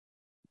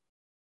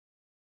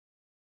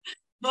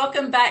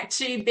Welcome back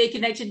to Be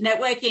Connected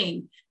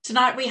Networking.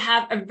 Tonight we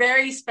have a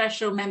very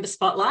special member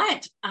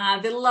spotlight,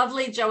 the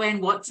lovely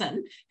Joanne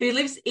Watson, who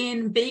lives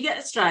in Bega,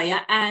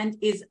 Australia and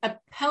is a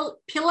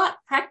pillar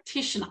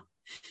practitioner.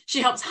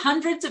 She helps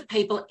hundreds of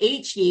people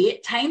each year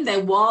tame their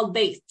wild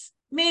beasts,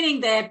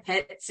 meaning their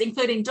pets,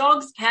 including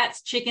dogs,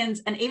 cats,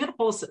 chickens, and even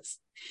horses.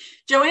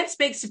 Joanne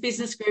speaks to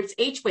business groups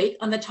each week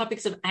on the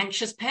topics of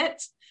anxious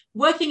pets,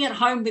 working at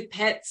home with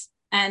pets,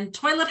 and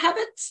toilet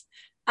habits,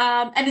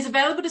 and is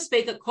available to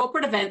speak at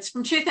corporate events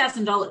from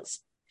 $2,000.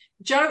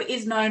 Jo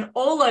is known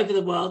all over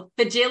the world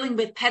for dealing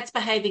with pets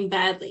behaving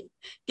badly,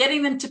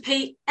 getting them to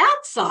pee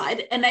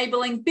outside,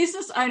 enabling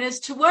business owners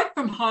to work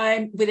from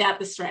home without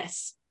the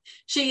stress.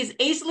 She is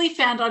easily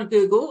found on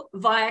Google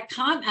via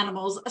Calm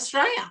Animals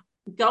Australia.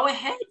 Go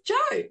ahead,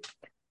 Jo.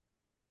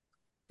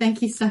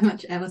 Thank you so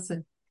much,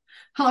 Alison.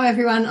 Hello,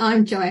 everyone.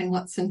 I'm Joanne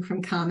Watson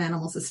from Calm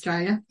Animals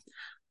Australia.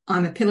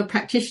 I'm a pillar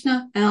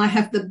practitioner and I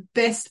have the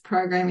best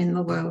program in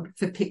the world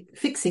for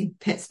fixing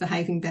pets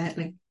behaving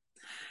badly.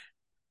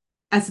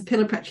 As a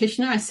pillar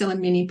practitioner, I sell a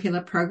mini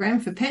pillar program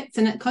for pets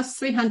and it costs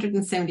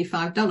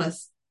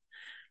 $375.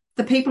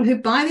 The people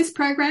who buy this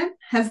program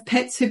have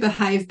pets who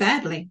behave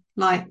badly,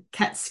 like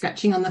cats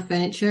scratching on the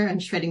furniture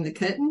and shredding the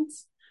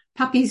curtains,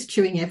 puppies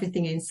chewing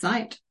everything in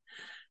sight,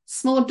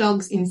 small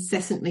dogs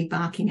incessantly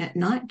barking at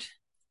night,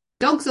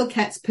 dogs or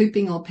cats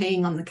pooping or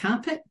peeing on the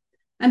carpet,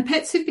 and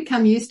pets who've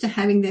become used to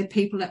having their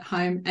people at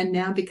home and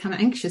now become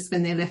anxious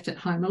when they're left at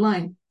home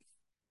alone.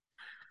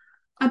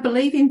 I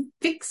believe in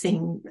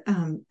fixing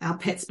our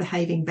pets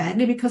behaving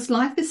badly because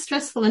life is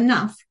stressful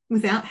enough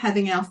without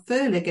having our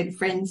fur-legged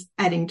friends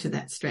adding to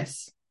that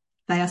stress.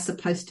 They are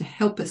supposed to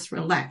help us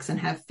relax and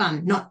have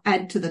fun, not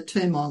add to the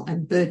turmoil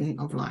and burden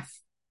of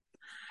life.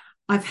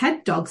 I've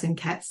had dogs and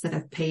cats that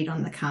have peed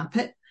on the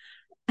carpet,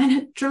 and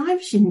it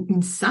drives you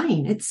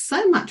insane. It's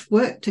so much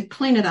work to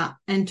clean it up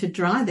and to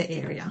dry the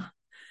area.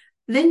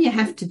 Then you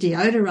have to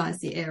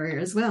deodorize the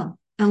area as well.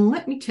 And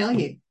let me tell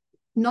you,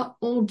 not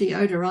all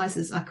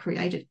deodorizers are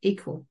created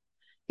equal.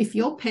 If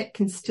your pet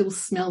can still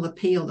smell the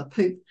pee or the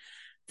poop,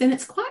 then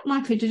it's quite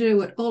likely to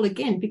do it all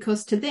again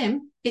because to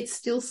them, it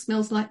still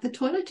smells like the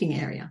toileting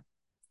area.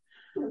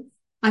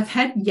 I've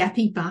had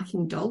yappy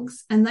barking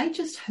dogs and they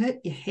just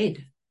hurt your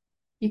head.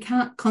 You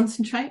can't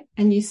concentrate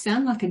and you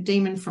sound like a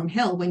demon from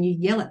hell when you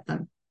yell at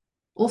them.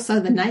 Also,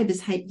 the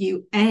neighbours hate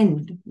you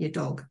and your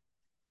dog.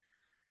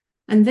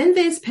 And then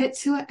there's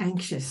pets who are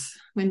anxious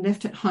when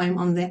left at home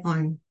on their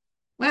own.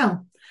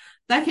 Well,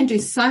 they can do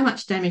so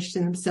much damage to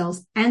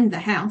themselves and the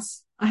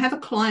house. I have a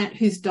client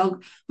whose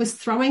dog was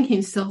throwing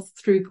himself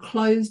through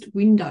closed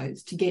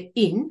windows to get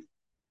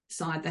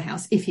inside the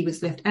house if he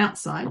was left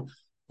outside,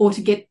 or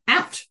to get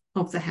out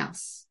of the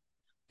house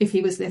if he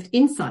was left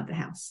inside the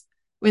house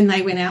when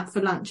they went out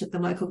for lunch at the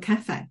local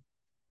cafe.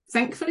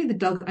 Thankfully, the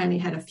dog only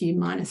had a few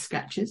minor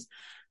scratches,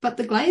 but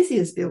the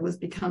glazier's bill was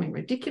becoming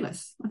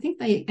ridiculous. I think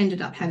they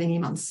ended up having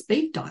him on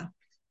speed dial.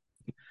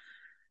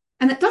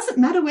 And it doesn't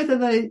matter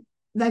whether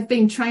they've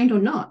been trained or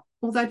not,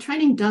 although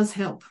training does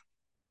help.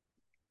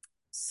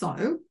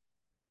 So,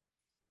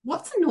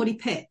 what's a naughty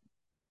pet?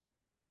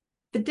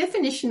 The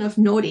definition of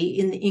naughty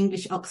in the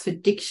English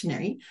Oxford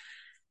Dictionary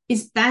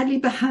is badly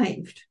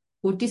behaved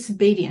or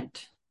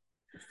disobedient.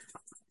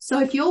 So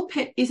if your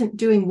pet isn't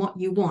doing what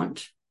you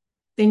want,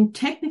 then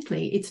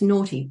technically it's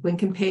naughty when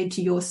compared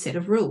to your set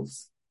of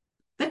rules.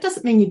 That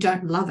doesn't mean you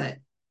don't love it.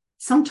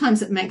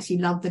 Sometimes it makes you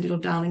love the little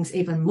darlings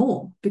even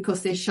more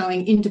because they're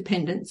showing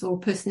independence or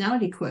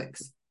personality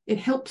quirks. It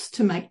helps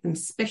to make them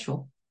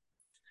special.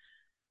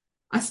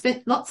 I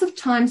spent lots of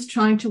times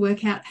trying to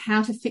work out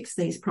how to fix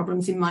these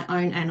problems in my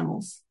own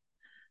animals.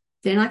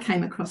 Then I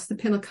came across the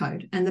Pillar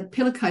Code, and the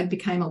Pillar Code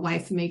became a way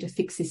for me to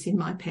fix this in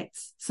my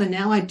pets. So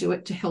now I do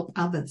it to help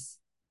others.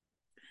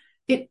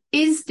 It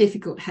is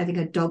difficult having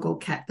a dog or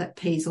cat that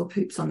pees or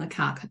poops on the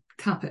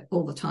carpet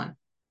all the time.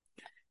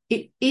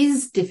 It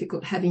is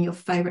difficult having your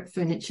favourite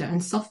furniture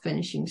and soft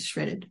furnishings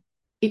shredded.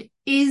 It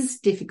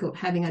is difficult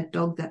having a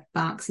dog that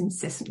barks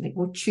incessantly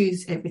or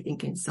chews everything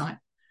in sight.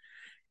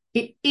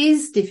 It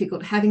is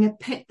difficult having a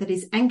pet that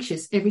is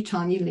anxious every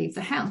time you leave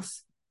the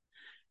house.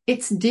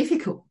 It's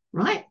difficult,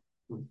 right?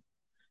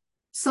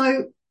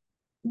 So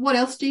what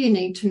else do you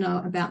need to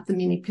know about the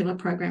mini pillar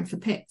program for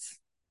pets?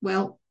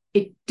 Well,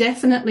 it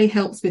definitely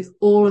helps with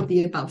all of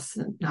the above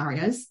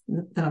scenarios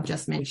that I've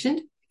just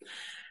mentioned.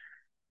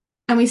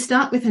 And we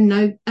start with a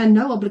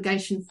no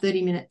obligation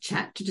 30-minute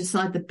chat to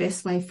decide the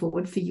best way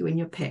forward for you and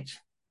your pet.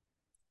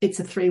 It's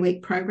a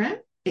 3-week program.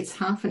 It's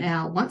half an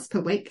hour once per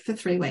week for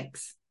 3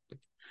 weeks.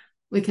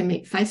 We can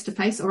meet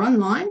face-to-face or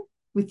online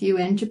with you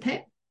and your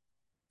pet,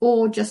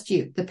 or just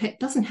you. The pet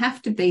doesn't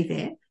have to be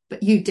there,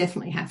 but you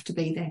definitely have to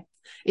be there.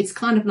 It's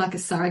kind of like a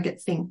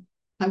surrogate thing.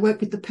 I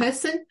work with the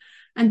person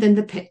and then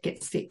the pet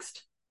gets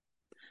fixed.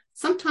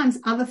 Sometimes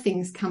other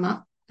things come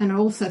up and are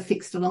also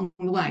fixed along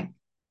the way.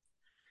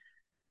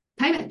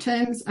 Payment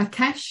terms are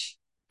cash,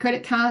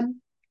 credit card,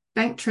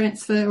 bank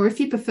transfer, or if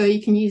you prefer,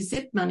 you can use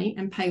Zip money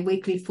and pay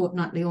weekly,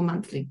 fortnightly, or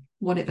monthly,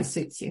 whatever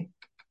suits you.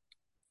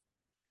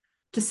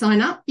 To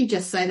sign up, you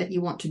just say that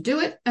you want to do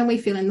it and we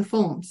fill in the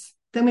forms.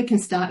 Then we can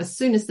start as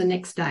soon as the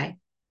next day.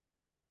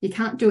 You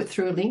can't do it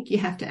through a link. You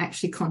have to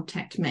actually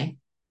contact me.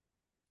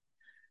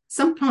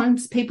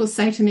 Sometimes people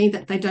say to me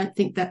that they don't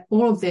think that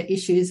all of their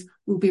issues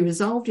will be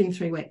resolved in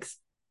 3 weeks.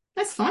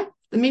 That's fine.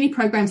 The mini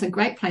program's a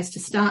great place to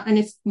start, and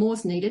if more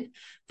is needed,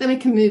 then we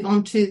can move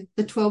on to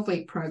the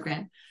 12-week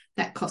program.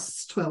 That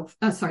costs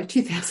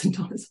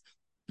 $2,000.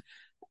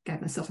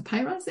 Gave myself a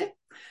pay rise there.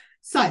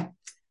 So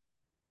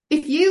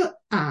if you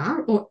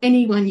are, or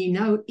anyone you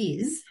know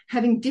is,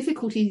 having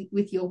difficulty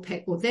with your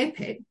pet or their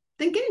pet,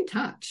 then get in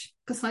touch,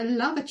 because I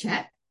love a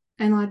chat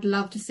and I'd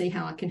love to see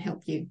how I can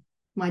help you.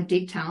 My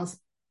details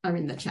are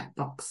in the chat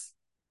box.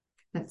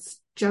 That's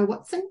Jo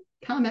Watson,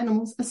 Calm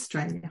Animals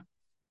Australia.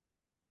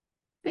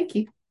 Thank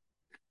you.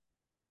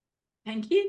 Thank you.